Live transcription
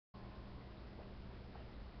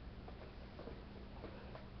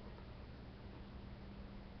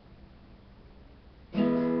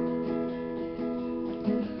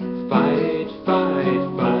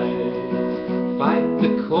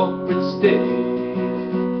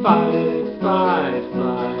Fight, fight,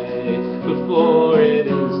 fight before it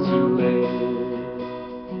is too late.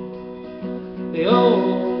 They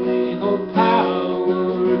only hold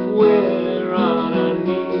power if we're on our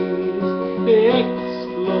knees. They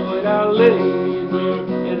exploit our labor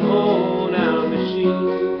and own our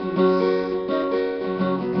machines.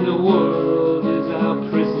 The world is our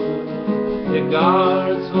prison. The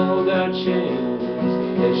guards hold our chains.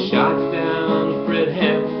 They shot down Fred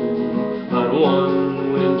Hampton on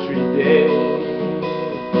one wintry day.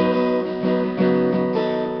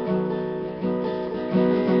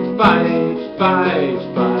 Fight, fight,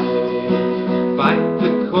 fight, fight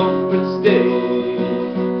the corporate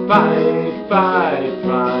state. Fight, fight,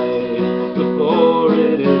 fight before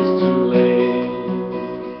it is too late.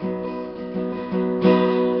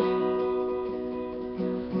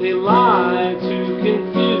 They lie to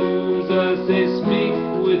confuse us, they speak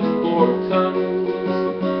with forked tongues.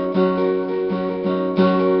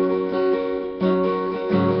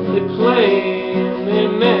 They play in their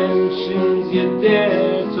mansions, you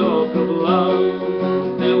dare talk of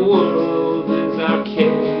love. Their world is our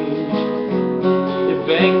cage. Their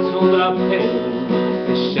banks hold our pain.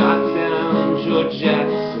 They shot down George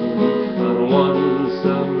Jackson on one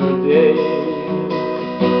summer day.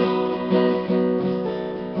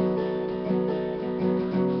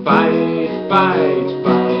 Fight, fight,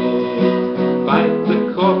 fight, fight the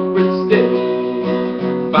corporate state.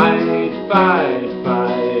 Fight, fight,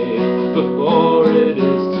 fight before it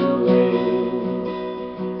is too late.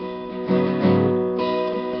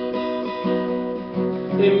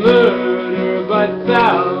 They murder by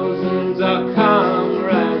thousands our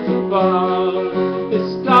comrades afar. They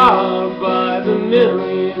starve by the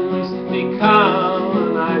millions, they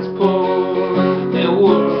colonize poor. Their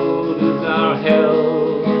world is our hell,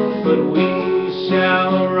 but we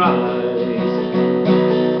shall arise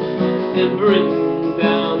and bring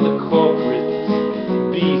down the corporate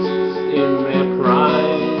beasts in their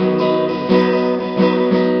prime.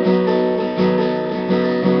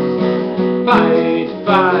 Fight,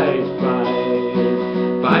 fight,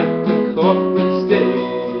 fight, fight the corporate state.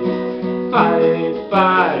 Fight,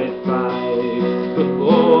 fight, fight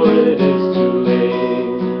before it is too late.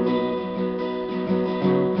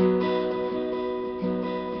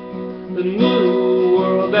 The new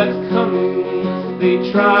world that's coming, they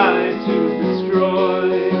try to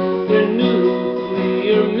destroy. Their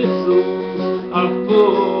nuclear missiles are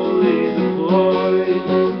fully deployed.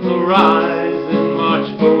 Arise and march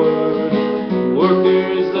forward,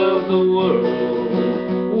 workers of the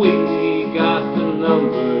world. We got the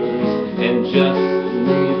numbers and just